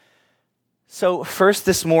So first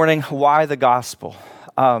this morning, why the gospel?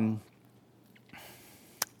 God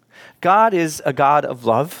is a God of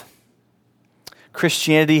love.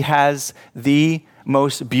 Christianity has the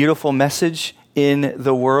most beautiful message in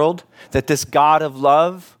the world, that this God of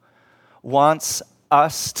love wants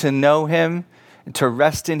us to know him, to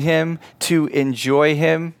rest in him, to enjoy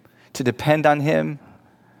him, to depend on him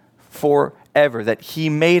forever, that he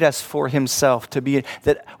made us for himself, to be,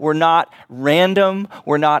 that we're not random,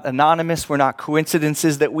 we're not anonymous, we're not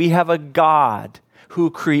coincidences, that we have a God who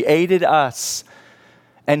created us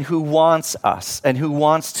and who wants us and who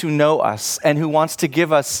wants to know us and who wants to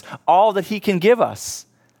give us all that he can give us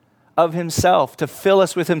of himself, to fill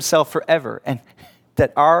us with himself forever, and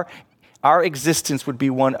that our existence would be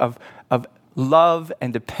one of love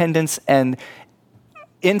and dependence and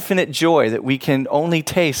infinite joy that we can only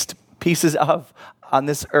taste pieces of on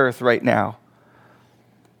this earth right now.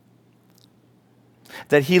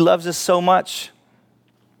 That he loves us so much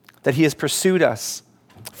that he has pursued us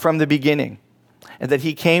from the beginning, and that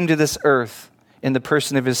he came to this earth in the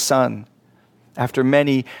person of his Son after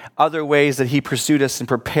many other ways that he pursued us and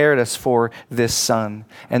prepared us for this Son,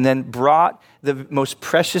 and then brought the most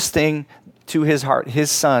precious thing to his heart, his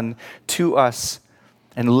Son, to us,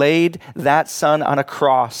 and laid that Son on a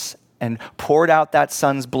cross and poured out that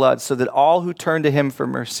Son's blood so that all who turn to him for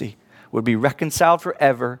mercy would be reconciled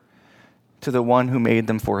forever to the one who made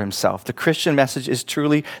them for himself. The Christian message is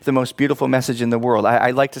truly the most beautiful message in the world. I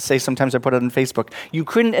like to say, sometimes I put it on Facebook, you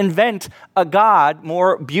couldn't invent a God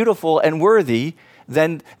more beautiful and worthy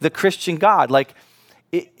than the Christian God.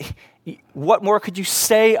 What more could you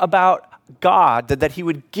say about God that he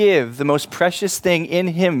would give the most precious thing in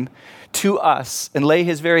him to us and lay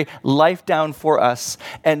his very life down for us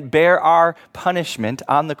and bear our punishment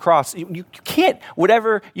on the cross? You can't,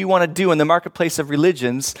 whatever you want to do in the marketplace of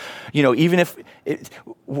religions, even if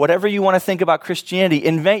whatever you want to think about Christianity,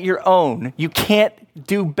 invent your own. You can't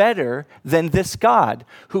do better than this God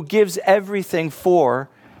who gives everything for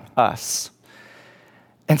us.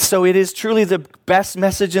 And so it is truly the best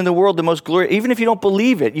message in the world, the most glorious. Even if you don't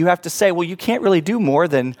believe it, you have to say, well, you can't really do more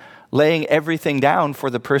than laying everything down for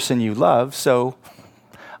the person you love. So,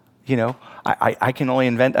 I can only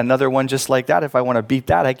invent another one just like that. If I want to beat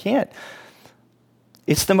that, I can't.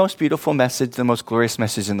 It's the most beautiful message, the most glorious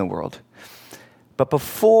message in the world. But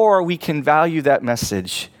before we can value that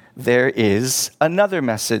message, there is another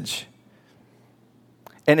message.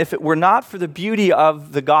 And if it were not for the beauty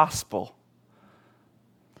of the gospel,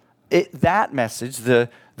 that message, the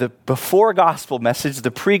before gospel message,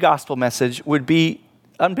 the pre-gospel message, would be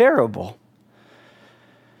unbearable.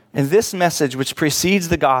 And this message, which precedes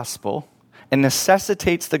the gospel and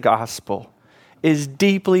necessitates the gospel, is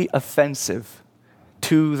deeply offensive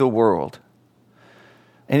to the world.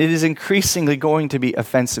 And it is increasingly going to be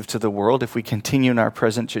offensive to the world if we continue in our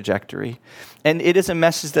present trajectory. And it is a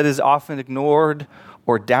message that is often ignored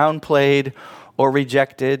or downplayed or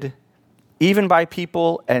rejected, even by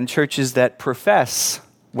people and churches that profess,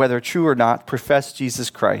 whether true or not, profess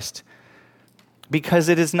Jesus Christ. Because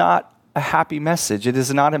it is not a happy message. It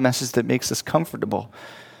is not a message that makes us comfortable.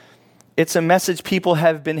 It's a message people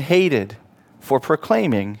have been hated for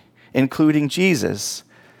proclaiming, including Jesus.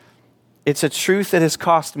 It's a truth that has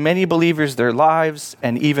cost many believers their lives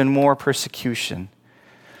and even more persecution.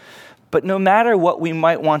 But no matter what we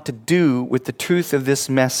might want to do with the truth of this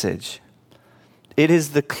message, it is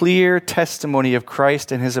the clear testimony of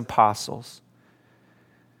Christ and his apostles.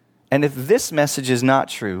 And if this message is not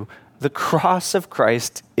true, the cross of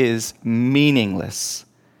Christ is meaningless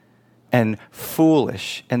and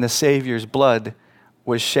foolish, and the Savior's blood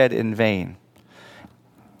was shed in vain.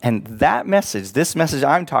 And that message, this message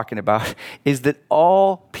I'm talking about, is that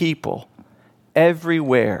all people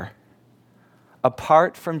everywhere,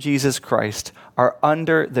 apart from Jesus Christ, are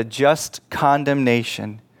under the just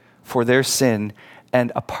condemnation for their sin,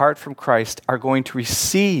 and apart from Christ are going to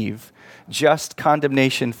receive just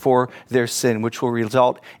condemnation for their sin, which will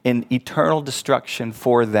result in eternal destruction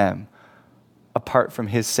for them, apart from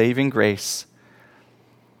his saving grace.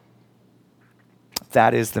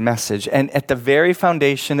 That is the message. And at the very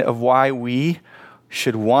foundation of why we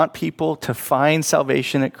should want people to find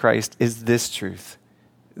salvation at Christ is this truth.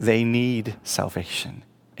 They need salvation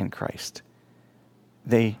in Christ.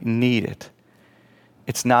 They need it.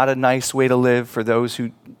 It's not a nice way to live for those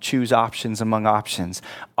who choose options among options.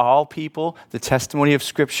 All people, the testimony of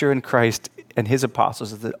Scripture and Christ and his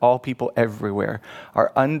apostles is that all people everywhere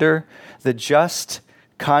are under the just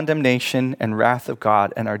condemnation and wrath of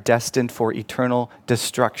God and are destined for eternal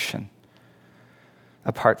destruction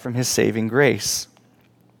apart from his saving grace.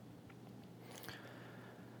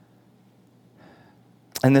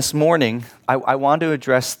 And this morning, I want to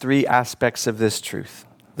address three aspects of this truth.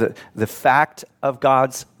 The fact of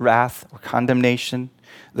God's wrath or condemnation,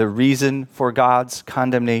 the reason for God's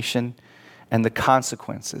condemnation, and the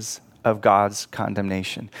consequences of God's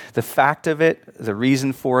condemnation. The fact of it, the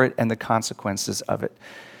reason for it, and the consequences of it.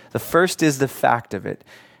 The first is the fact of it.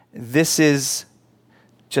 This is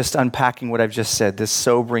just unpacking what I've just said, this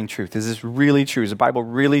sobering truth. Is this really true? Does the Bible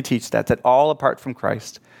really teach that all apart from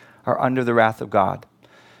Christ are under the wrath of God?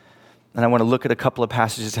 And I want to look at a couple of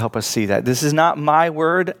passages to help us see that. This is not my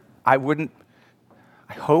word. I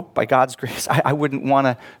hope by God's grace, I wouldn't want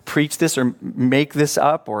to preach this or make this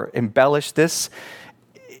up or embellish this.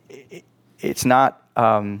 It's not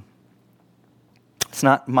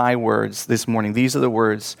my words this morning. These are the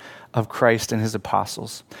words of Christ and his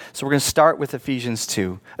apostles. So we're going to start with Ephesians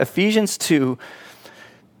 2. Ephesians 2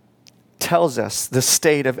 tells us the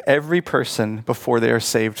state of every person before they are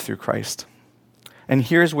saved through Christ. And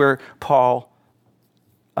here's where Paul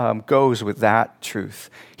goes with that truth.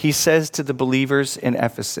 He says to the believers in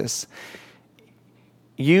Ephesus,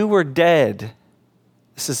 you were dead.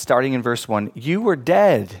 This is starting in verse 1. You were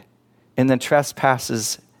dead in the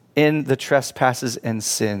trespasses and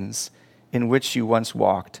sins in which you once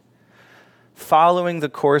walked, following the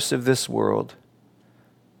course of this world,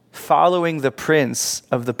 following the prince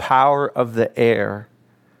of the power of the air,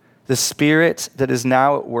 the spirit that is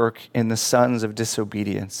now at work in the sons of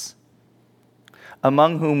disobedience,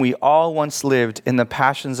 among whom we all once lived in the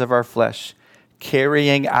passions of our flesh,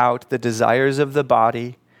 carrying out the desires of the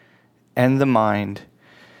body and the mind,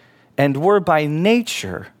 and were by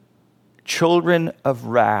nature children of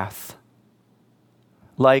wrath,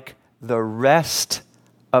 like the rest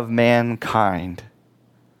of mankind.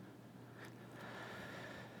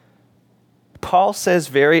 Paul says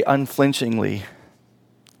very unflinchingly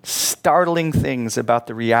startling things about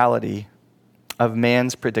the reality of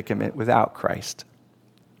man's predicament without Christ.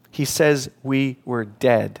 He says we were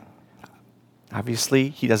dead. Obviously,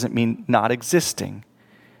 he doesn't mean not existing.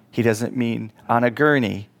 He doesn't mean on a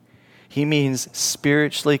gurney. He means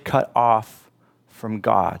spiritually cut off from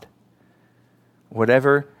God.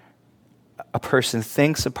 Whatever a person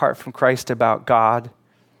thinks apart from Christ about God,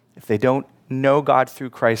 if they don't know God through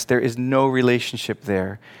Christ, there is no relationship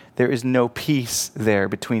there. There is no peace there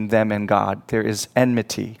between them and God. There is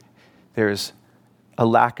enmity. There is a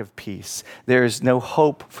lack of peace. There is no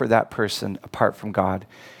hope for that person apart from God.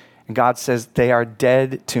 And God says, they are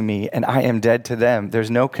dead to me and I am dead to them.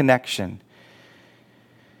 There's no connection.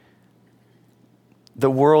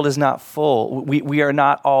 The world is not full. We are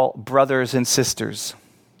not all brothers and sisters.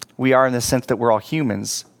 We are in the sense that we're all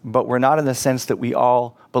humans, but we're not in the sense that we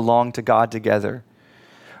all belong to God together.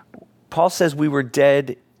 Paul says we were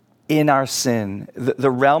dead in our sin. The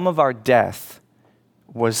realm of our death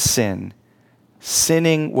was sin.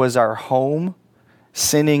 Sinning was our home.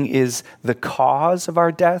 Sinning is the cause of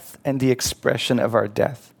our death and the expression of our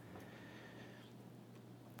death.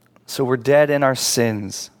 So we're dead in our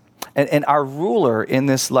sins. And our ruler in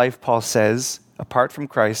this life, Paul says, apart from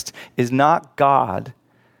Christ, is not God,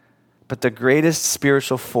 but the greatest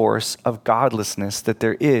spiritual force of godlessness that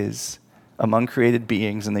there is among created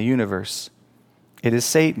beings in the universe. It is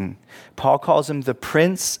Satan. Paul calls him the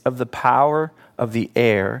prince of the power of the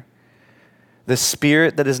air, the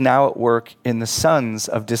spirit that is now at work in the sons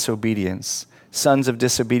of disobedience. Sons of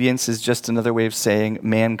disobedience is just another way of saying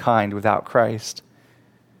mankind without Christ.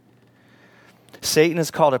 Satan is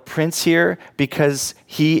called a prince here because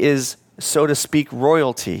he is, so to speak,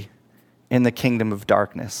 royalty in the kingdom of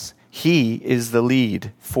darkness. He is the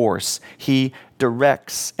lead force. He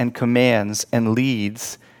directs and commands and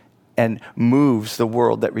leads and moves the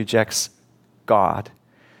world that rejects God.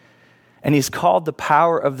 And he's called the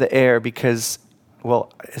power of the air because,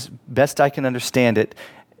 well, as best I can understand it,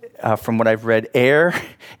 from what I've read, air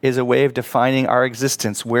is a way of defining our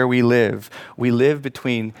existence, where we live. We live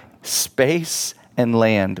between space and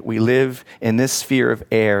land. We live in this sphere of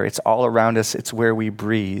air. It's all around us. It's where we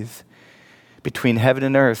breathe. Between heaven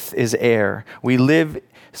and earth is air. We live,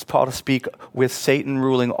 as Paul to speak, with Satan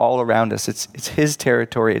ruling all around us. It's his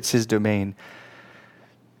territory. It's his domain.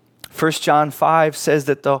 1 John 5 says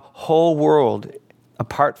that the whole world,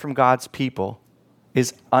 apart from God's people,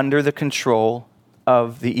 is under the control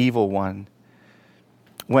of the evil one.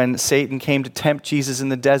 When Satan came to tempt Jesus in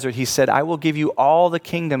the desert, he said, I will give you all the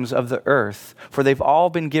kingdoms of the earth, for they've all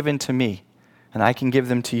been given to me, and I can give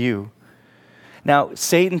them to you. Now,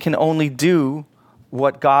 Satan can only do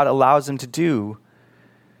what God allows him to do,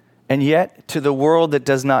 and yet to the world that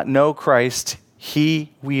does not know Christ,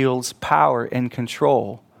 he wields power and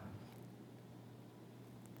control.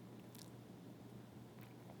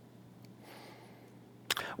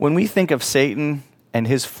 When we think of Satan and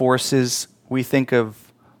his forces, we think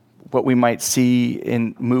of what we might see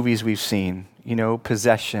in movies we've seen,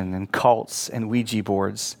 possession and cults and Ouija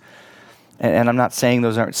boards. And I'm not saying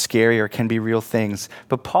those aren't scary or can be real things,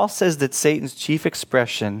 but Paul says that Satan's chief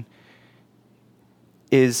expression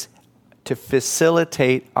is to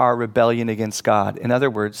facilitate our rebellion against God. In other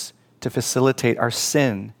words, to facilitate our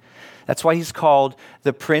sin. That's why he's called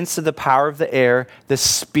the prince of the power of the air, the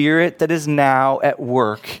spirit that is now at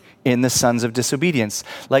work in the sons of disobedience.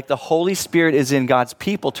 Like the Holy Spirit is in God's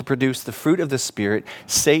people to produce the fruit of the Spirit,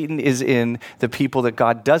 Satan is in the people that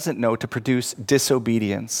God doesn't know to produce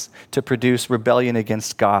disobedience, to produce rebellion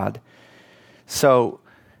against God. So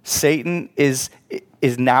Satan is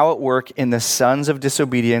now at work in the sons of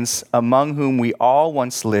disobedience, among whom we all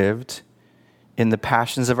once lived in the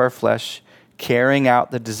passions of our flesh, carrying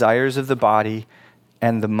out the desires of the body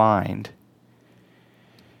and the mind.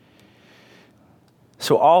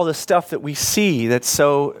 So all the stuff that we see that's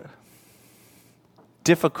so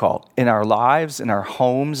difficult in our lives, in our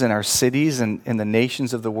homes, in our cities, and in the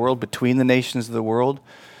nations of the world, between the nations of the world,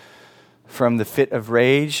 from the fit of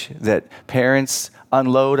rage that parents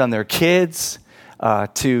unload on their kids,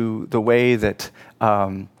 to the way that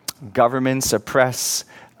governments oppress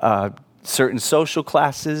certain social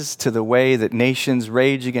classes, to the way that nations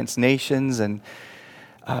rage against nations and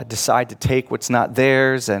decide to take what's not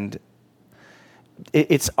theirs. And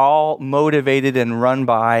it's all motivated and run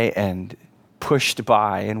by and pushed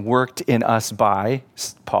by and worked in us by,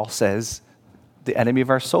 Paul says, the enemy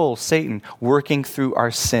of our soul, Satan, working through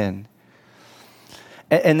our sin.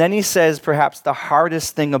 And then he says perhaps the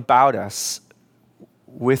hardest thing about us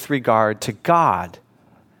with regard to God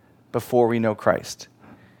before we know Christ.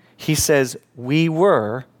 He says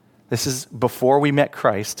this is before we met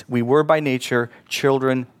Christ, we were by nature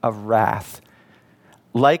children of wrath,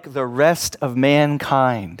 like the rest of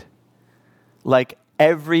mankind, like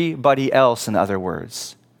everybody else, in other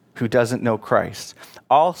words, who doesn't know Christ.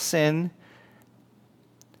 All sin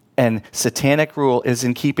and satanic rule is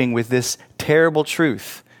in keeping with this terrible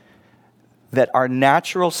truth that our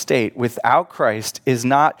natural state without Christ is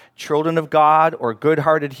not children of God or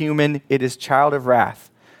good-hearted human, it is child of wrath.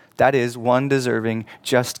 That is, one deserving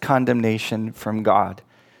just condemnation from God.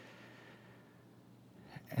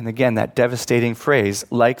 And again, that devastating phrase,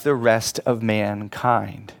 like the rest of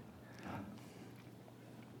mankind.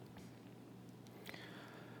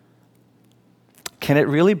 Can it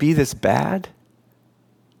really be this bad?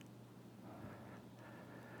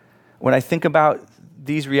 When I think about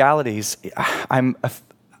these realities, I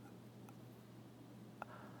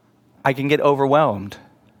can get overwhelmed.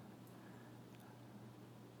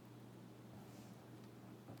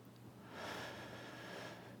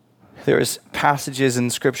 There's passages in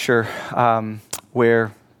Scripture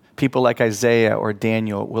where people like Isaiah or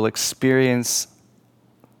Daniel will experience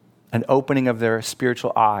an opening of their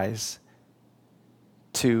spiritual eyes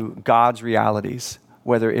to God's realities,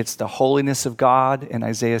 whether it's the holiness of God in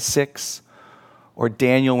Isaiah 6, or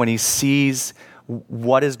Daniel when he sees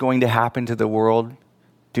what is going to happen to the world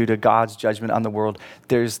due to God's judgment on the world.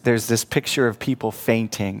 There's this picture of people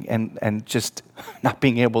fainting and just not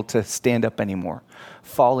being able to stand up anymore,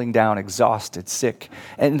 falling down, exhausted, sick.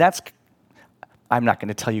 And I'm not going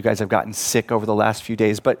to tell you guys I've gotten sick over the last few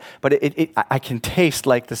days, but I can taste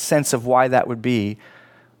like the sense of why that would be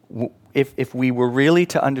if we were really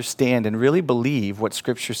to understand and really believe what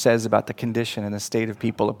Scripture says about the condition and the state of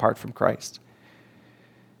people apart from Christ.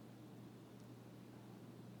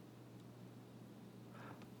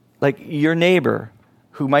 Like your neighbor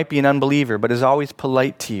who might be an unbeliever but is always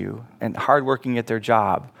polite to you and hardworking at their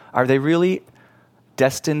job, are they really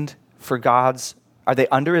destined for are they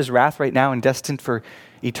under his wrath right now and destined for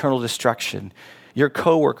eternal destruction? Your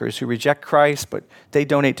coworkers who reject Christ, but they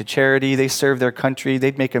donate to charity, they serve their country,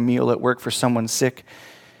 they'd make a meal at work for someone sick.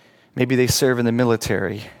 Maybe they serve in the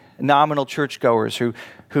military. Nominal churchgoers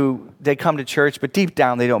who they come to church, but deep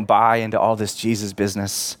down they don't buy into all this Jesus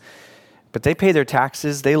business. But they pay their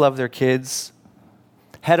taxes, they love their kids.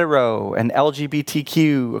 Hetero and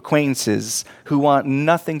LGBTQ acquaintances who want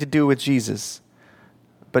nothing to do with Jesus,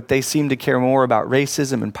 but they seem to care more about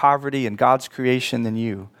racism and poverty and God's creation than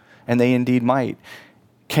you, and they indeed might.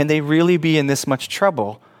 Can they really be in this much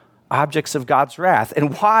trouble, objects of God's wrath?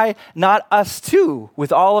 And why not us too,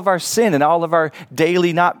 with all of our sin and all of our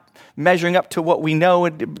daily not measuring up to what we know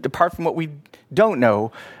and apart from what we don't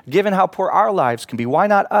know, given how poor our lives can be? Why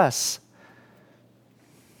not us?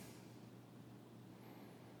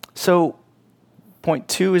 So, point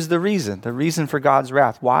 2 is the reason for God's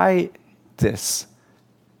wrath. Why this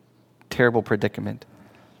terrible predicament?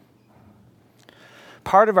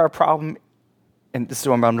 Part of our problem and this is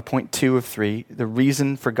what I'm going to point 2 of 3, the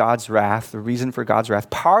reason for God's wrath,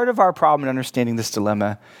 Part of our problem in understanding this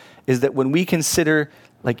dilemma is that when we consider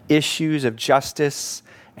like issues of justice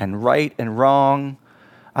and right and wrong,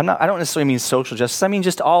 I don't necessarily mean social justice. I mean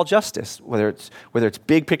just all justice, whether it's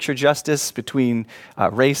big picture justice between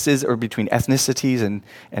races or between ethnicities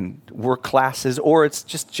and work classes, or it's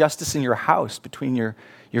just justice in your house between your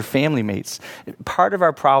family mates. Part of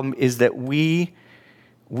our problem is that we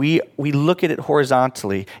look at it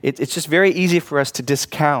horizontally. It's just very easy for us to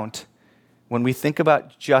discount when we think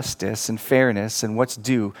about justice and fairness and what's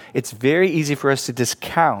due. It's very easy for us to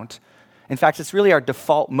discount. In fact, it's really our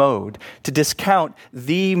default mode to discount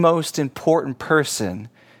the most important person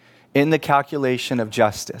in the calculation of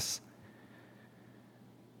justice.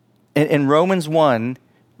 And Romans 1,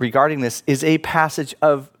 regarding this, is a passage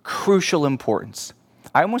of crucial importance.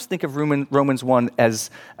 I almost think of Romans 1 as,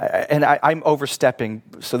 and I'm overstepping,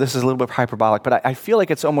 so this is a little bit hyperbolic, but I feel like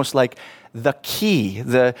it's almost like the key,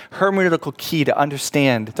 the hermeneutical key to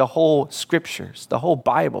understand the whole scriptures, the whole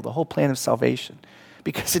Bible, the whole plan of salvation.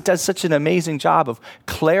 Because it does such an amazing job of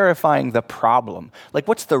clarifying the problem. Like,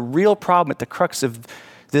 what's the real problem at the crux of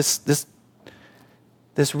this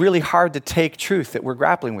really hard to take truth that we're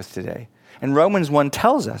grappling with today? And Romans 1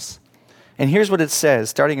 tells us. And here's what it says,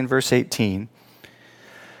 starting in verse 18.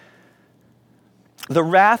 The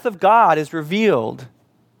wrath of God is revealed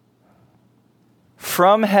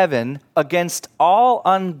from heaven against all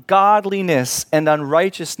ungodliness and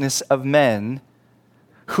unrighteousness of men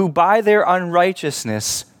who by their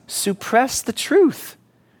unrighteousness suppress the truth.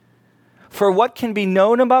 For what can be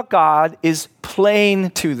known about God is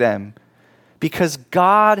plain to them, because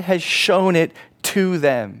God has shown it to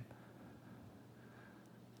them.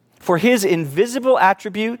 For his invisible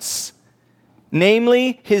attributes,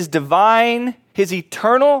 namely his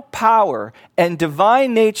eternal power and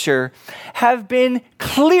divine nature, have been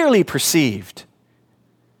clearly perceived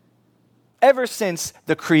ever since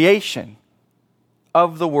the creation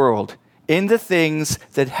of the world in the things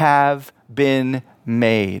that have been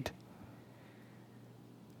made.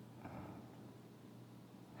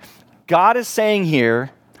 God is saying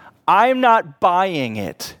here, I'm not buying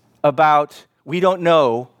it about we don't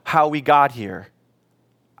know how we got here.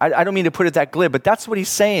 I don't mean to put it that glib, but that's what he's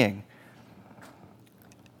saying.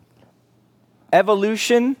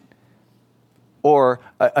 Evolution or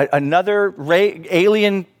another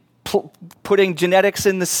alien putting genetics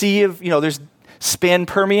in the sea of, there's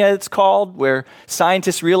Spanpermia, it's called, where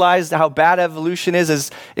scientists realized how bad evolution is as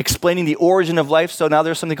explaining the origin of life. So now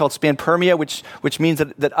there's something called Spanpermia, which means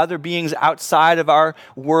that other beings outside of our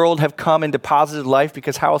world have come and deposited life,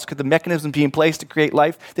 because how else could the mechanism be in place to create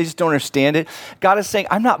life? They just don't understand it. God is saying,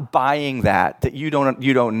 I'm not buying that you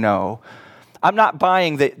don't know. I'm not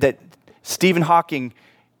buying that Stephen Hawking,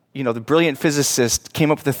 the brilliant physicist, came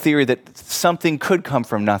up with the theory that something could come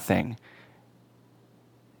from nothing.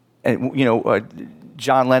 And,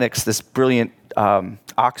 John Lennox, this brilliant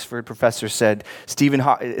Oxford professor, said, Stephen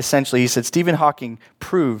Hawking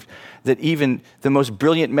proved that even the most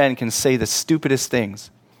brilliant men can say the stupidest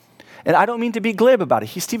things. And I don't mean to be glib about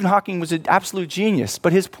it. Stephen Hawking was an absolute genius.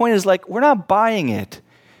 But his point is we're not buying it.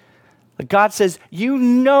 God says, you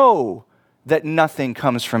know that nothing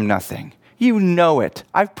comes from nothing. You know it.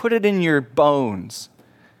 I've put it in your bones.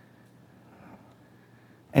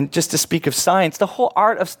 And just to speak of science, the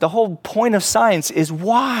whole point of science is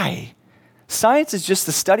why. Science is just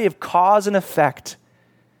the study of cause and effect.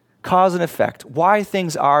 Cause and effect. Why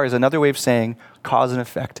things are is another way of saying cause and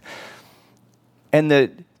effect. And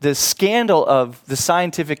the scandal of the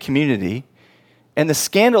scientific community and the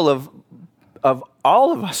scandal of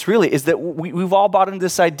all of us really is that we've all bought into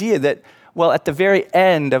this idea that, well, at the very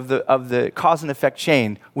end of the cause and effect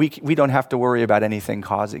chain, we don't have to worry about anything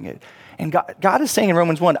causing it. And God is saying in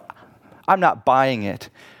Romans 1, I'm not buying it.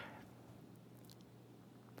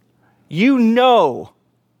 You know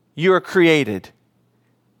you're created.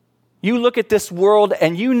 You look at this world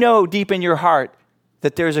and you know deep in your heart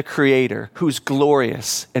that there's a creator who's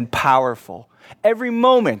glorious and powerful. Every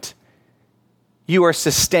moment you are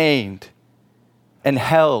sustained and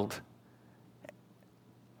held.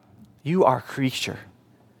 You are creature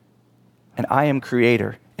and I am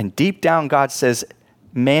creator. And deep down God says,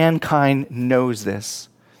 mankind knows this.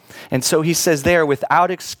 And so he says there,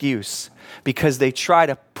 without excuse, because they try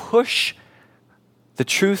to push the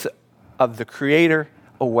truth of the Creator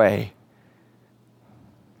away.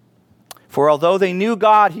 For although they knew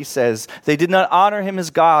God, he says, they did not honor him as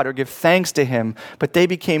God or give thanks to him, but they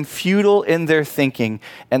became futile in their thinking,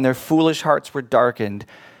 and their foolish hearts were darkened,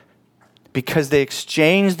 because they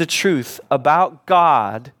exchanged the truth about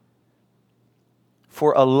God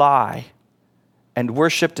for a lie and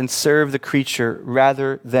worshiped and served the creature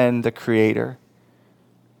rather than the Creator.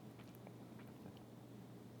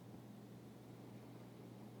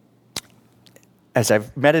 As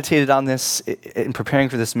I've meditated on this in preparing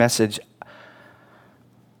for this message,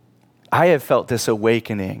 I have felt this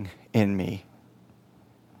awakening in me.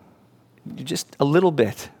 Just a little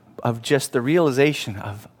bit of just the realization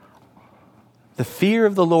of the fear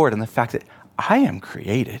of the Lord and the fact that I am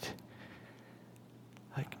created.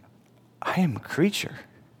 Like, I am a creature.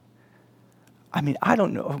 I mean, I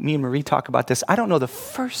don't know, me and Marie talk about this, I don't know the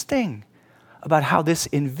first thing about how this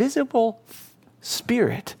invisible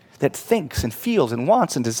spirit that thinks and feels and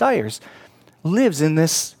wants and desires lives in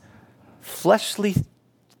this fleshly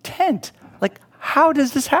tent. Like, how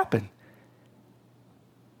does this happen?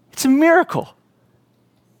 It's a miracle.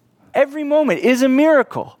 Every moment is a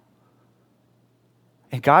miracle.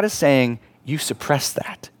 And God is saying, you suppress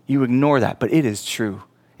that. You ignore that, but it is true.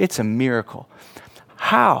 It's a miracle.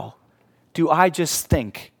 How do I just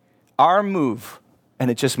think, arm move,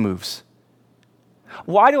 and it just moves?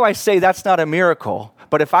 Why do I say that's not a miracle,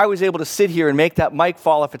 but if I was able to sit here and make that mic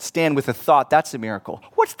fall off its stand with a thought, that's a miracle?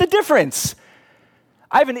 What's the difference?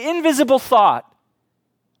 I have an invisible thought.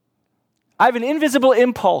 I have an invisible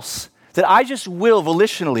impulse that I just will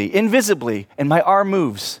volitionally, invisibly, and my arm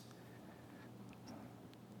moves.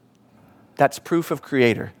 That's proof of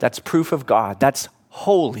Creator. That's proof of God. That's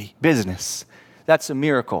holy business. That's a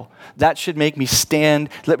miracle. That should make me stand,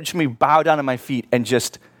 that should make me bow down on my feet and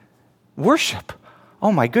just worship.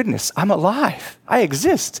 Oh my goodness, I'm alive. I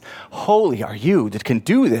exist. Holy are you that can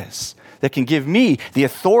do this, that can give me the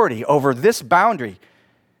authority over this boundary.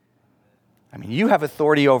 I mean, you have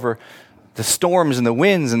authority over the storms and the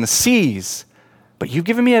winds and the seas, but you've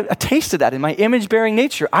given me a taste of that in my image-bearing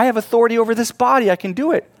nature. I have authority over this body. I can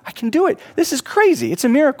do it. I can do it. This is crazy. It's a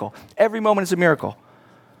miracle. Every moment is a miracle.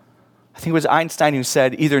 I think it was Einstein who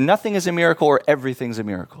said, either nothing is a miracle or everything's a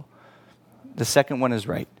miracle. The second one is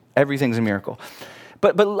right. Everything's a miracle.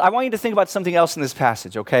 But I want you to think about something else in this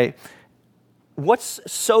passage, okay? What's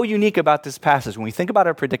so unique about this passage when we think about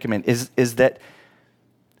our predicament is that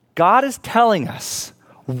God is telling us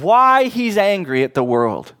why he's angry at the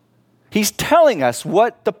world. He's telling us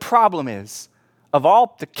what the problem is of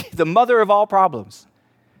all, the mother of all problems.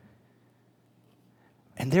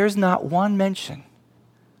 And there's not one mention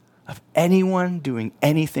of anyone doing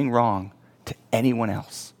anything wrong to anyone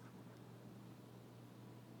else.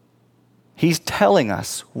 He's telling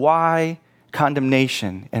us why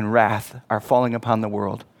condemnation and wrath are falling upon the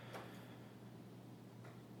world.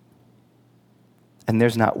 And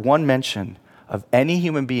there's not one mention of any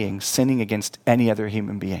human being sinning against any other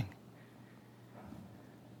human being.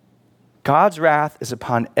 God's wrath is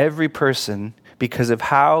upon every person because of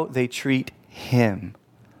how they treat him,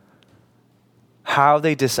 how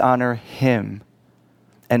they dishonor him,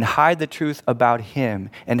 and hide the truth about him,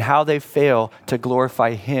 and how they fail to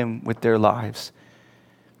glorify him with their lives.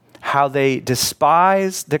 How they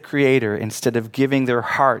despise the Creator instead of giving their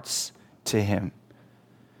hearts to him.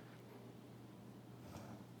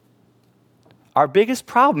 Our biggest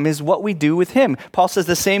problem is what we do with him. Paul says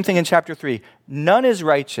the same thing in chapter 3. None is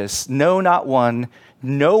righteous, no, not one.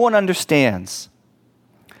 No one understands.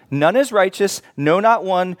 None is righteous, no, not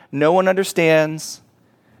one. No one understands.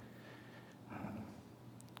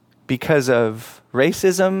 Because of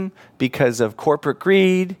racism, because of corporate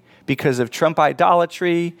greed, because of Trump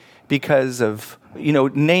idolatry, because of,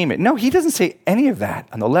 name it. No, he doesn't say any of that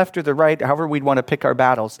on the left or the right, however we'd want to pick our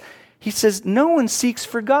battles. He says no one seeks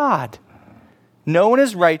for God. No one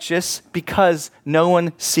is righteous because no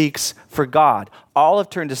one seeks for God. All have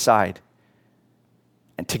turned aside.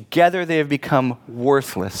 And together they have become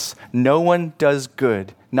worthless. No one does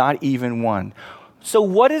good, not even one. So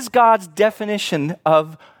what is God's definition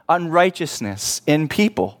of unrighteousness in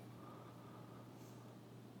people?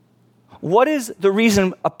 What is the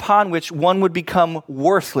reason upon which one would become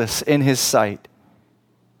worthless in his sight?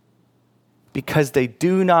 Because they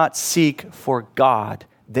do not seek for God.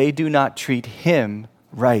 They do not treat him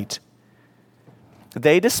right.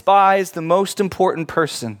 They despise the most important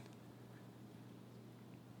person,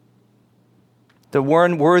 the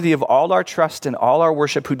one worthy of all our trust and all our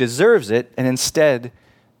worship, who deserves it, and instead,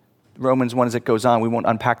 Romans 1 as it goes on, we won't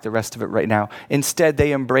unpack the rest of it right now. Instead,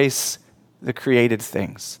 they embrace the created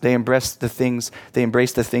things. They embrace the things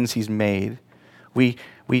he's made. We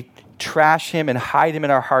trash him and hide him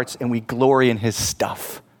in our hearts, and we glory in his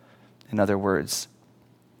stuff, in other words.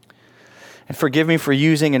 And forgive me for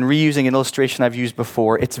using and reusing an illustration I've used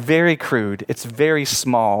before. It's very crude. It's very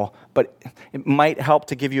small, but it might help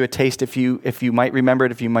to give you a taste if you might remember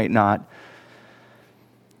it, if you might not.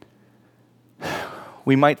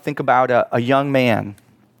 we might think about a young man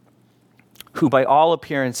who by all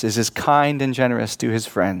appearances is kind and generous to his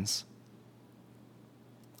friends.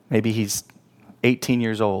 Maybe he's 18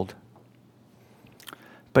 years old.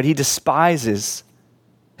 But he despises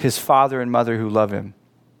his father and mother who love him.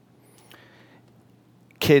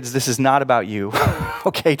 Kids, this is not about you.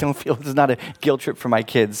 Okay, don't feel this is not a guilt trip for my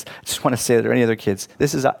kids. I just want to say that, or any other kids.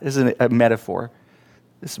 This is a metaphor.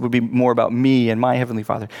 This would be more about me and my Heavenly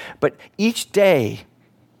Father. But each day,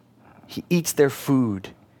 he eats their food.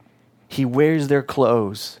 He wears their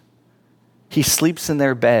clothes. He sleeps in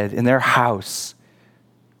their bed, in their house,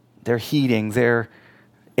 their heating, their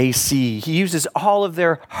AC. He uses all of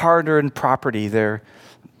their hard-earned property, their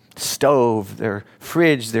stove, their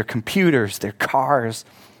fridge, their computers, their cars.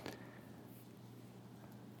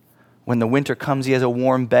 When the winter comes, he has a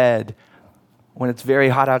warm bed. When it's very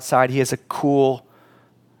hot outside, he has a cool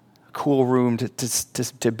room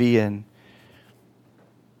to be in.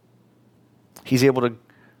 He's able to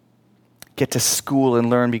get to school and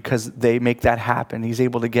learn because they make that happen. He's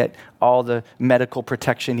able to get all the medical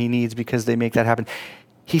protection he needs because they make that happen.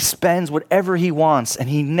 He spends whatever he wants, and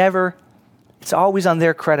it's always on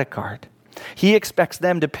their credit card. He expects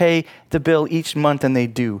them to pay the bill each month, and they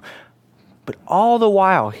do. But all the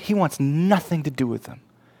while, he wants nothing to do with them.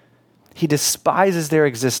 He despises their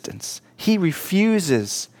existence. He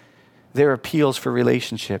refuses their appeals for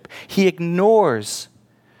relationship. He ignores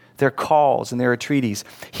their calls and their entreaties.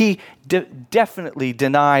 He definitely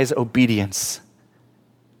denies obedience.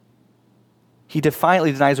 He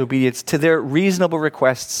defiantly denies obedience to their reasonable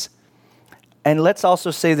requests. And let's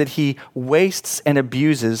also say that he wastes and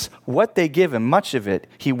abuses what they give him. Much of it,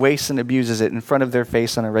 he wastes and abuses it in front of their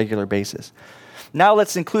face on a regular basis. Now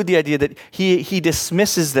let's include the idea that he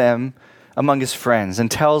dismisses them among his friends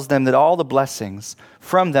and tells them that all the blessings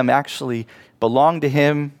from them actually belong to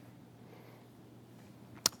him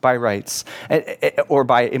by rights or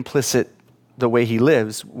by implicit the way he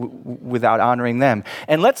lives without honoring them.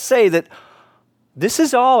 And let's say that this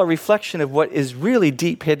is all a reflection of what is really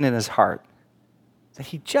deep hidden in his heart, that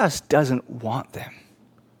he just doesn't want them.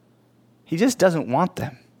 He just doesn't want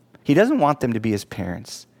them. He doesn't want them to be his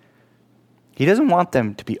parents. He doesn't want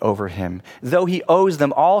them to be over him. Though he owes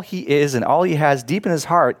them all he is and all he has deep in his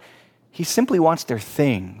heart, he simply wants their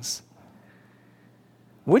things.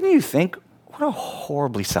 Wouldn't you think, what a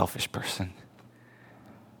horribly selfish person?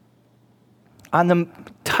 On the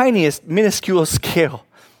tiniest, minuscule scale,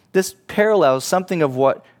 this parallels something of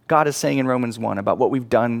what God is saying in Romans 1 about what we've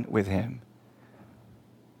done with him.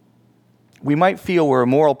 We might feel we're a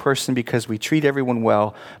moral person because we treat everyone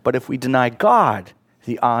well, but if we deny God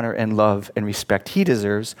the honor and love and respect he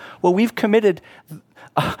deserves, well, we've committed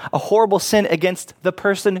a horrible sin against the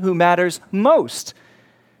person who matters most.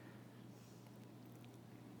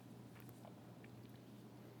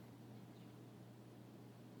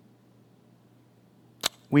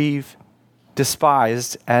 We've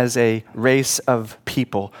despised as a race of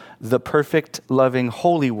people the perfect, loving,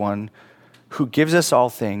 holy one who gives us all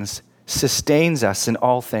things, sustains us in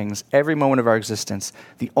all things, every moment of our existence,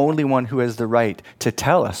 the only one who has the right to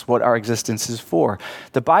tell us what our existence is for.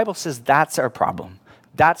 The Bible says that's our problem.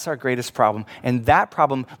 That's our greatest problem. And that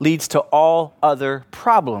problem leads to all other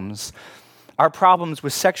problems. Our problems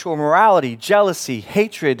with sexual morality, jealousy,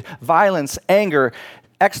 hatred, violence, anger,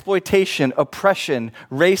 exploitation, oppression,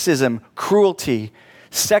 racism, cruelty,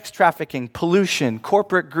 sex trafficking, pollution,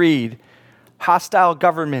 corporate greed, hostile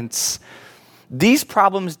governments. These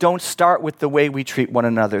problems don't start with the way we treat one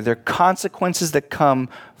another. They're consequences that come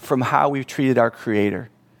from how we've treated our Creator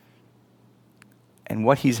and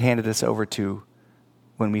what He's handed us over to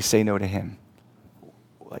when we say no to Him.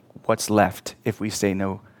 Like what's left if we say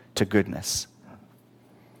no to goodness.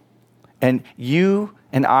 And you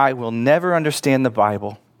and I will never understand the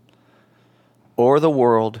Bible or the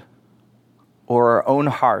world or our own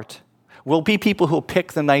heart. We'll be people who'll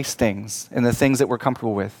pick the nice things and the things that we're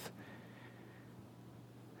comfortable with.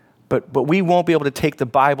 But we won't be able to take the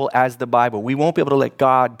Bible as the Bible. We won't be able to let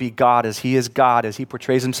God be God as He is God, as He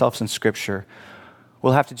portrays Himself in Scripture.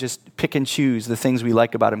 We'll have to just pick and choose the things we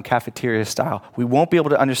like about Him, cafeteria style. We won't be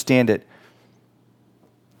able to understand it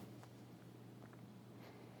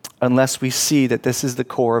unless we see that this is the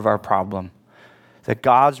core of our problem, that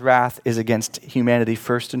God's wrath is against humanity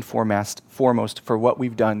first and foremost for what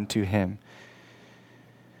we've done to Him.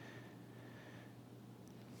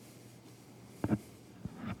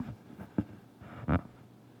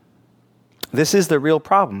 This is the real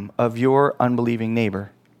problem of your unbelieving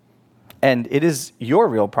neighbor. And it is your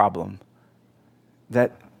real problem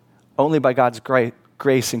that only by God's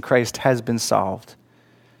grace in Christ has been solved.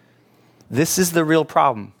 This is the real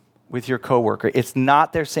problem with your coworker. It's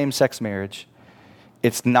not their same-sex marriage.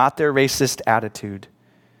 It's not their racist attitude.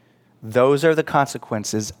 Those are the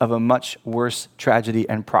consequences of a much worse tragedy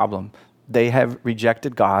and problem. They have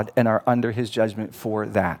rejected God and are under his judgment for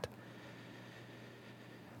that.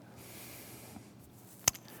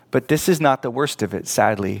 But this is not the worst of it,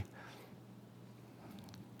 sadly.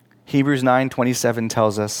 Hebrews 9:27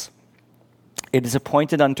 tells us, "It is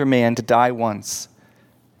appointed unto man to die once,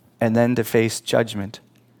 and then to face judgment."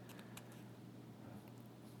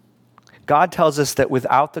 God tells us that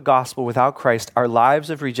without the gospel, without Christ, our lives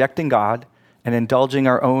of rejecting God and indulging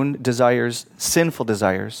our own desires, sinful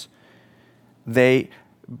desires, they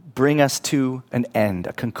bring us to an end,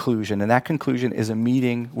 a conclusion. And that conclusion is a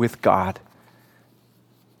meeting with God.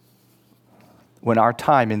 When our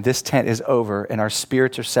time in this tent is over and our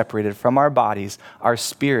spirits are separated from our bodies, our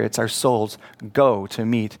spirits, our souls go to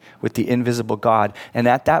meet with the invisible God. And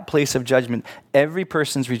at that place of judgment, every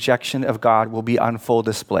person's rejection of God will be on full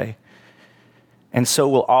display. And so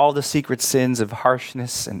will all the secret sins of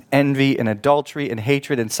harshness and envy and adultery and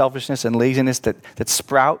hatred and selfishness and laziness that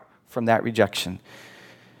sprout from that rejection.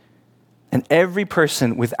 And every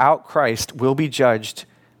person without Christ will be judged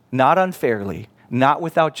not unfairly, not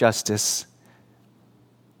without justice,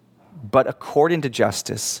 but according to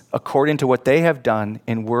justice, according to what they have done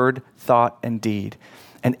in word, thought, and deed.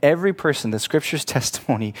 And every person, the scripture's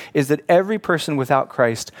testimony is that every person without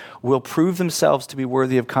Christ will prove themselves to be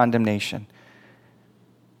worthy of condemnation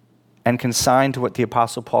and consigned to what the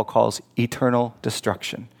Apostle Paul calls eternal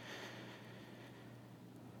destruction.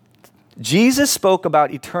 Jesus spoke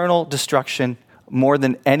about eternal destruction more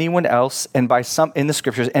than anyone else, and by some in the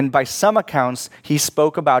scriptures, and by some accounts, he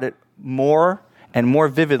spoke about it more and more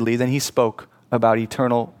vividly than he spoke about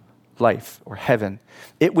eternal life or heaven.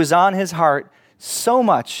 It was on his heart so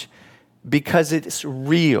much because it's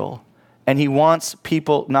real, and he wants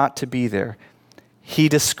people not to be there. He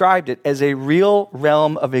described it as a real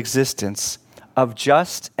realm of existence, of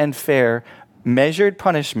just and fair, measured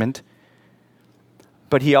punishment,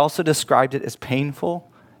 but he also described it as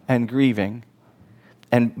painful and grieving,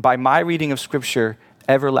 and by my reading of Scripture,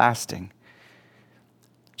 everlasting.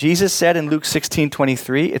 Jesus said in Luke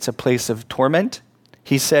 16:23, it's a place of torment.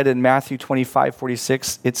 He said in Matthew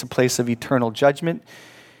 25:46, it's a place of eternal judgment.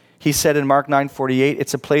 He said in Mark 9:48,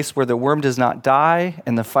 it's a place where the worm does not die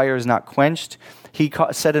and the fire is not quenched. He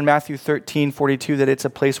said in Matthew 13:42 that it's a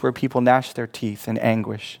place where people gnash their teeth in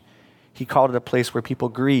anguish. He called it a place where people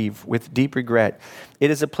grieve with deep regret.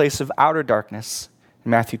 It is a place of outer darkness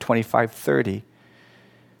in Matthew 25:30.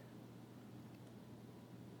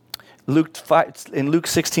 In Luke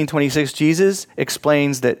 16:26, Jesus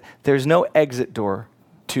explains that there's no exit door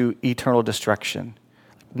to eternal destruction.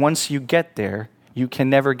 Once you get there, you can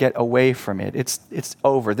never get away from it. It's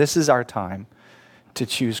over. This is our time to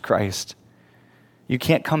choose Christ. You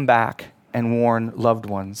can't come back and warn loved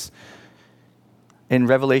ones. In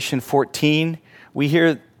Revelation 14, we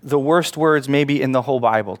hear the worst words maybe in the whole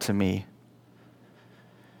Bible to me.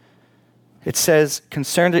 It says,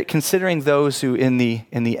 considering those who in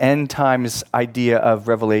the end times idea of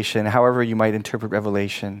Revelation, however you might interpret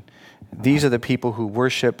Revelation, these are the people who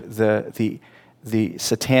worship the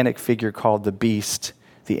satanic figure called the beast,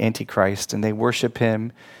 the Antichrist, and they worship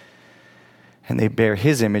him and they bear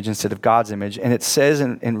his image instead of God's image. And it says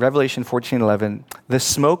in Revelation 14:11, the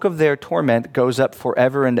smoke of their torment goes up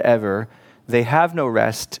forever and ever. They have no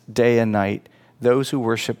rest day and night, those who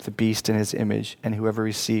worship the beast in his image and whoever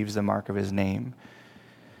receives the mark of his name.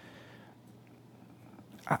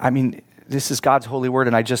 I mean, this is God's holy word,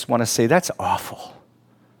 and I just want to say that's awful.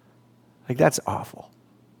 Like, that's awful.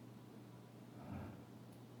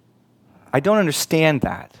 I don't understand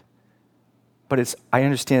that, but I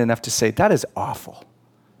understand enough to say that is awful.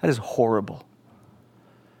 That is horrible.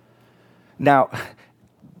 Now,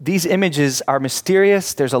 these images are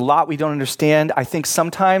mysterious. There's a lot we don't understand. I think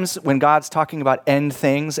sometimes when God's talking about end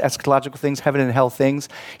things, eschatological things, heaven and hell things,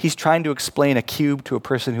 he's trying to explain a cube to a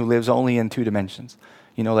person who lives only in two dimensions.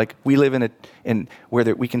 You know, like we live in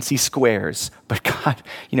where we can see squares, but God,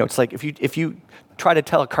 you know, it's like if you try to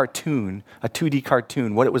tell a cartoon, a 2D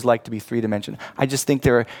cartoon, what it was like to be three-dimensional. I just think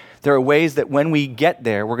there are ways that when we get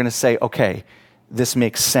there, we're going to say, okay, this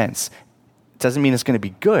makes sense. It doesn't mean it's going to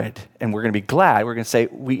be good, and we're going to be glad. We're going to say,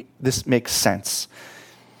 this makes sense.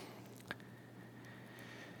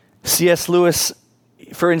 C.S. Lewis,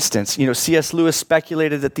 for instance, C.S. Lewis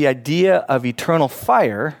speculated that the idea of eternal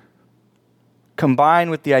fire combined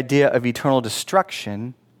with the idea of eternal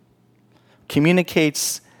destruction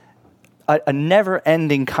communicates a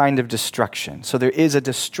never-ending kind of destruction. So there is a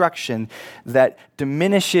destruction that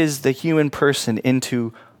diminishes the human person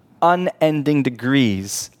into unending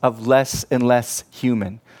degrees of less and less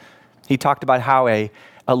human. He talked about how a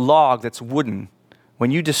log that's wooden,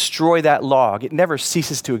 when you destroy that log, it never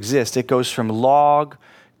ceases to exist. It goes from log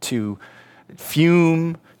to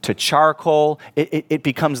fume to charcoal. It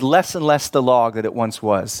becomes less and less the log that it once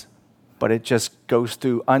was, but it just goes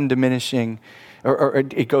through undiminishing, or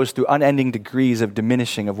it goes through unending degrees of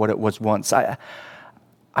diminishing of what it was once. I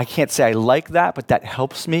can't say I like that, but that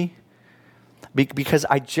helps me because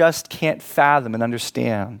I just can't fathom and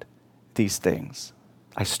understand these things.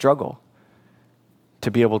 I struggle to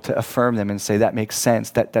be able to affirm them and say that makes sense,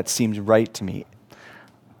 that seems right to me.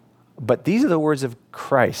 But these are the words of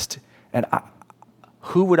Christ, and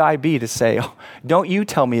who would I be to say, oh, don't you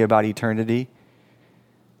tell me about eternity?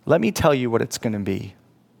 Let me tell you what it's going to be.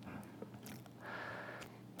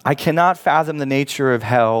 I cannot fathom the nature of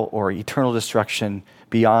hell or eternal destruction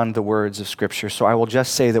beyond the words of Scripture, so I will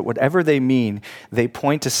just say that whatever they mean, they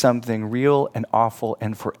point to something real and awful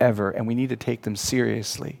and forever, and we need to take them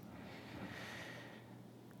seriously.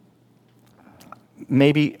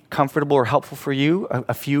 Maybe comfortable or helpful for you,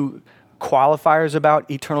 a few qualifiers about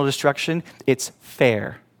eternal destruction. It's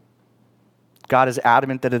fair. God is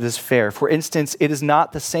adamant that it is fair. For instance, it is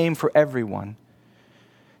not the same for everyone.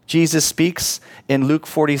 Jesus speaks in Luke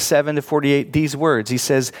 47-48 these words. He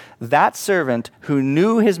says, that servant who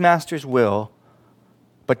knew his master's will,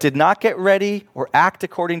 but did not get ready or act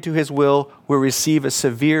according to his will receive a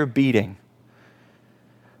severe beating.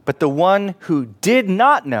 But the one who did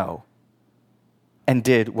not know and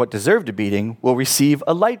did what deserved a beating will receive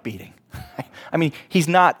a light beating. I mean, he's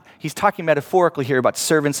talking metaphorically here about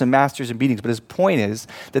servants and masters and beatings, but his point is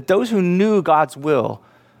that those who knew God's will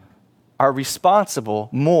are responsible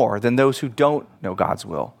more than those who don't know God's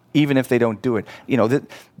will, even if they don't do it. You know,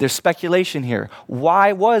 there's speculation here.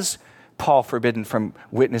 Why was Paul forbidden from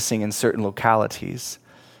witnessing in certain localities?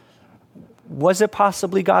 Was it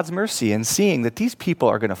possibly God's mercy in seeing that these people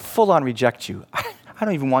are going to full-on reject you? I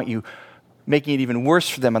don't even want you making it even worse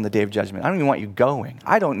for them on the day of judgment. I don't even want you going.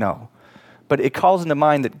 I don't know. But it calls into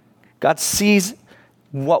mind that God sees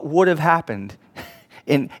what would have happened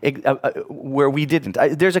where we didn't.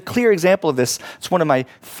 There's a clear example of this. It's one of my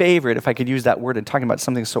favorite, if I could use that word in talking about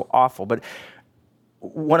something so awful. But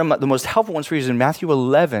one of the most helpful ones for you is in Matthew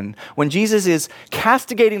 11, when Jesus is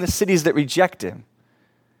castigating the cities that reject him.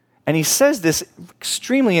 And he says this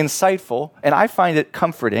extremely insightful, and I find it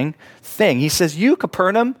comforting thing. He says, you,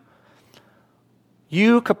 Capernaum,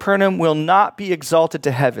 will not be exalted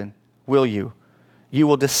to heaven, will you? You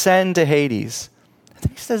will descend to Hades. And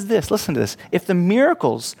then he says this, listen to this. If the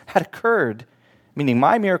miracles had occurred, meaning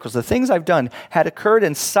my miracles, the things I've done, had occurred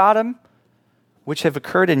in Sodom, which have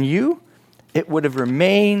occurred in you, it would have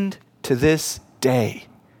remained to this day.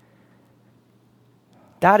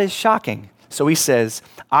 That is shocking. So he says,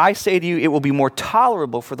 I say to you, it will be more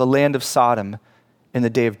tolerable for the land of Sodom in the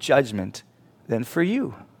day of judgment than for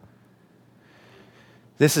you.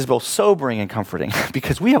 This is both sobering and comforting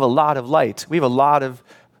because we have a lot of light. We have a lot of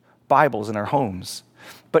Bibles in our homes.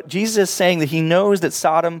 But Jesus is saying that he knows that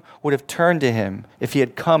Sodom would have turned to him if he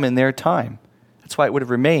had come in their time. That's why it would have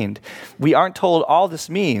remained. We aren't told all this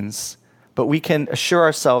means, but we can assure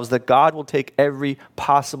ourselves that God will take every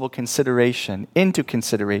possible consideration into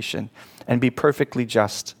consideration and be perfectly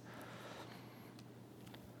just.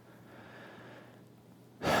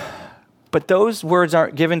 But those words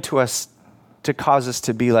aren't given to us to cause us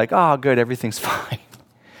to be like, oh, good, everything's fine.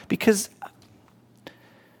 Because,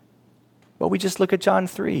 well, we just look at John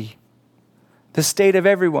 3. The state of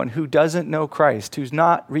everyone who doesn't know Christ, who's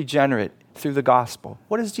not regenerate through the gospel.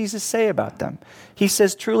 What does Jesus say about them? He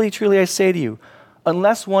says, truly, truly, I say to you,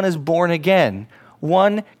 unless one is born again,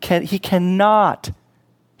 he cannot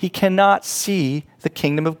see the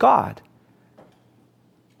kingdom of God.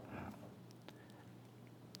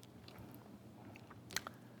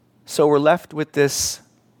 So we're left with this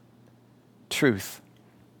truth,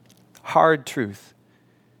 hard truth.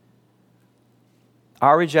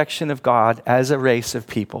 Our rejection of God as a race of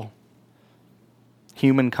people,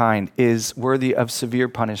 humankind, is worthy of severe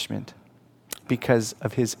punishment because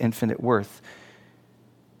of his infinite worth.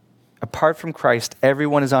 Apart from Christ,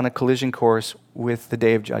 everyone is on a collision course with the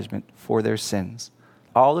day of judgment for their sins.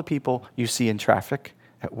 All the people you see in traffic,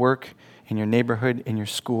 at work, in your neighborhood, in your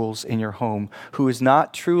schools, in your home, who is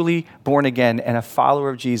not truly born again and a follower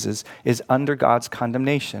of Jesus is under God's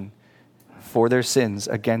condemnation for their sins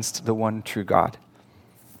against the one true God.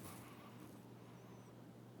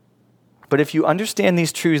 But if you understand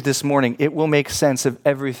these truths this morning, it will make sense of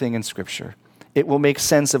everything in Scripture. It will make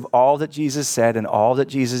sense of all that Jesus said and all that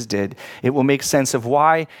Jesus did. It will make sense of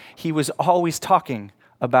why he was always talking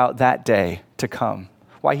about that day to come.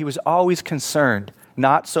 why he was always concerned,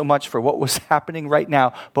 not so much for what was happening right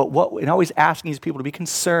now, but and always asking these people to be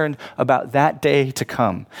concerned about that day to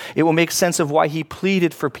come. It will make sense of why he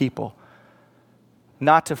pleaded for people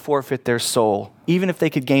not to forfeit their soul, even if they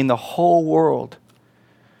could gain the whole world.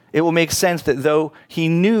 It will make sense that though he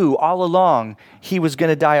knew all along he was going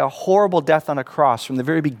to die a horrible death on a cross from the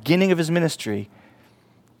very beginning of his ministry,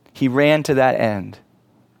 he ran to that end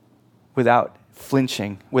without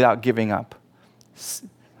flinching, without giving up.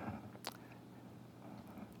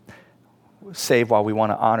 Save while we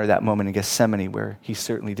want to honor that moment in Gethsemane where he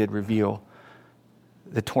certainly did reveal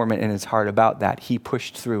the torment in his heart about that. He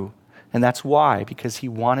pushed through. And that's why, because he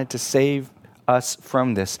wanted to save us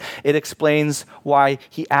from this. It explains why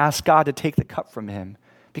he asked God to take the cup from him,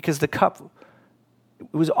 because the cup,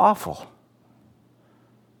 it was awful.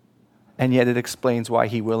 And yet it explains why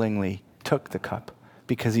he willingly took the cup,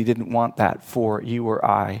 because he didn't want that for you or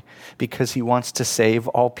I, because he wants to save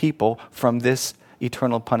all people from this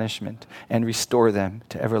eternal punishment and restore them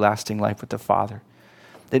to everlasting life with the Father.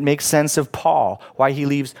 It makes sense of Paul, why he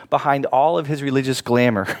leaves behind all of his religious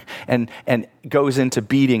glamour and goes into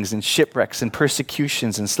beatings and shipwrecks and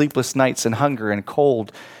persecutions and sleepless nights and hunger and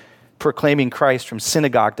cold, proclaiming Christ from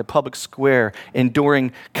synagogue to public square,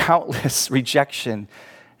 enduring countless rejection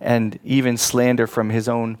and even slander from his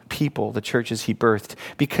own people, the churches he birthed,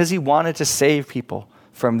 because he wanted to save people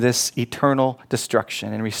from this eternal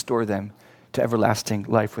destruction and restore them to everlasting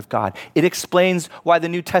life with God. It explains why the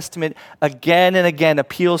New Testament again and again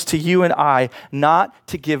appeals to you and I not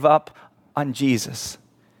to give up on Jesus,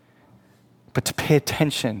 but to pay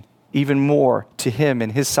attention even more to him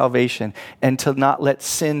and his salvation, and to not let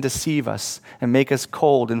sin deceive us and make us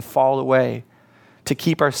cold and fall away, to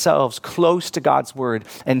keep ourselves close to God's word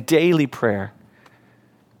and daily prayer.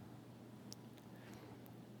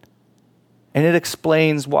 And it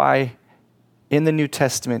explains why in the New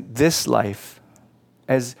Testament, this life,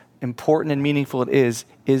 as important and meaningful it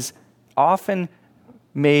is often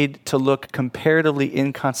made to look comparatively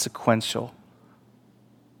inconsequential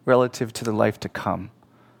relative to the life to come.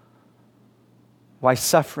 Why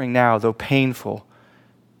suffering now, though painful,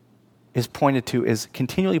 is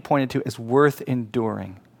continually pointed to as worth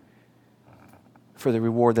enduring for the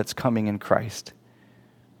reward that's coming in Christ.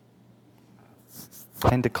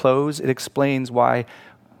 And to close, it explains why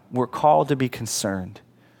we're called to be concerned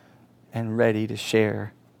and ready to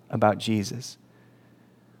share about Jesus.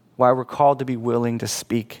 Why we're called to be willing to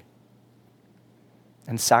speak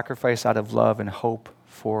and sacrifice out of love and hope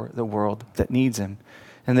for the world that needs him.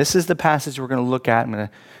 And this is the passage we're going to look at. I'm going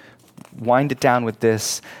to wind it down with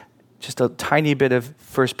this, just a tiny bit of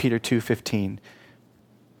 1 Peter 2:15.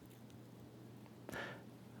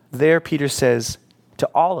 There, Peter says to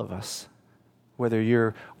all of us, whether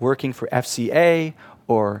you're working for FCA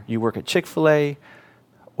or you work at Chick-fil-A,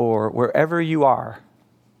 or wherever you are,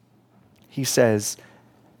 he says,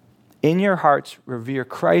 in your hearts, revere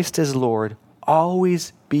Christ as Lord.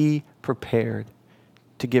 Always be prepared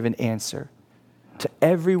to give an answer to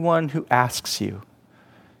everyone who asks you,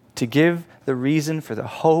 to give the reason for the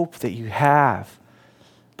hope that you have.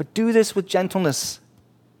 But do this with gentleness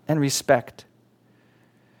and respect.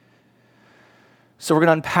 So we're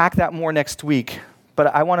going to unpack that more next week.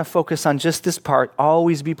 But I want to focus on just this part.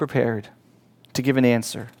 Always be prepared to give an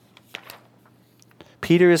answer.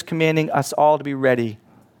 Peter is commanding us all to be ready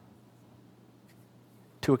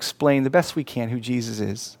to explain the best we can who Jesus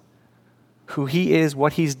is, who he is,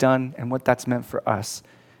 what he's done, and what that's meant for us.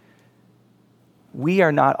 We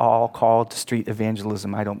are not all called to street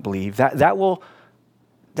evangelism, I don't believe. That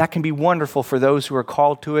can be wonderful for those who are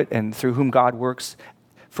called to it and through whom God works.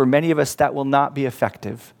 For many of us, that will not be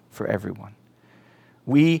effective for everyone.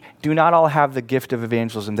 We do not all have the gift of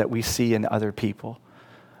evangelism that we see in other people.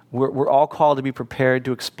 We're all called to be prepared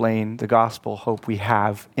to explain the gospel hope we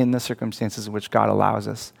have in the circumstances in which God allows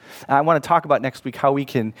us. And I want to talk about next week how we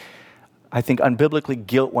can, I think, unbiblically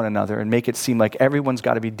guilt one another and make it seem like everyone's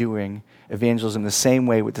got to be doing evangelism the same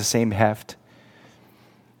way with the same heft.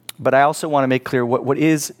 But I also want to make clear what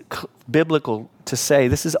is biblical to say.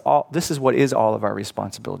 This is what is all of our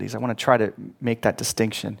responsibilities. I want to try to make that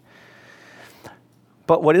distinction.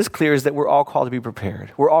 But what is clear is that we're all called to be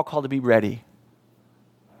prepared. We're all called to be ready.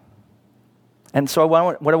 And so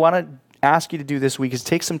what I want to ask you to do this week is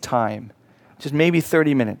take some time, just maybe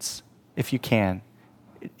 30 minutes if you can.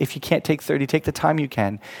 If you can't take 30, take the time you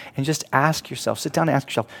can, and just ask yourself, sit down and ask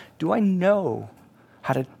yourself, do I know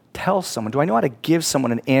how to tell someone? Do I know how to give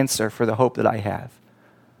someone an answer for the hope that I have?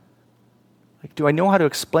 Do I know how to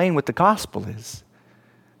explain what the gospel is?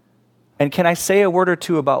 And can I say a word or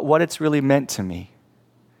two about what it's really meant to me?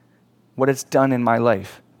 What it's done in my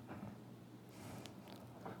life?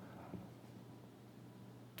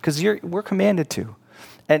 because we're commanded to.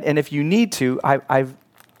 And if you need to, I've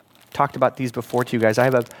talked about these before to you guys. I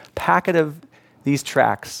have a packet of these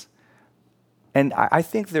tracts, and I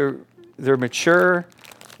think they're mature,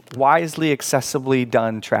 wisely, accessibly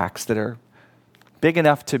done tracts that are big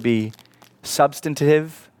enough to be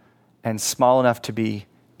substantive and small enough to be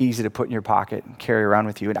easy to put in your pocket and carry around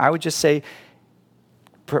with you. And I would just say,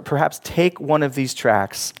 perhaps take one of these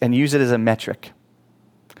tracts and use it as a metric,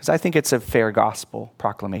 because I think it's a fair gospel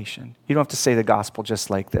proclamation. You don't have to say the gospel just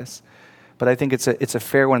like this, but I think it's a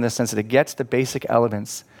fair one in the sense that it gets the basic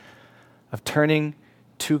elements of turning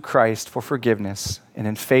to Christ for forgiveness and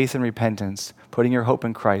in faith and repentance, putting your hope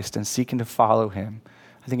in Christ and seeking to follow him.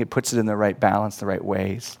 I think it puts it in the right balance, the right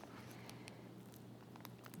ways.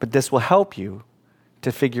 But this will help you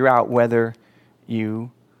to figure out whether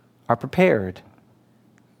you are prepared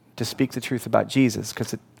to speak the truth about Jesus,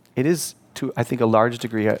 because it is, to I think a large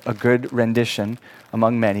degree, a good rendition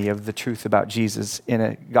among many of the truth about Jesus in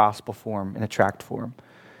a gospel form, in a tract form.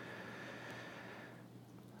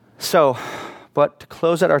 So, but to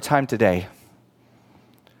close out our time today,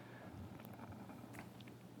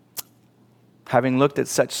 having looked at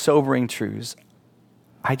such sobering truths,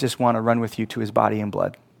 I just want to run with you to his body and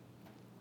blood.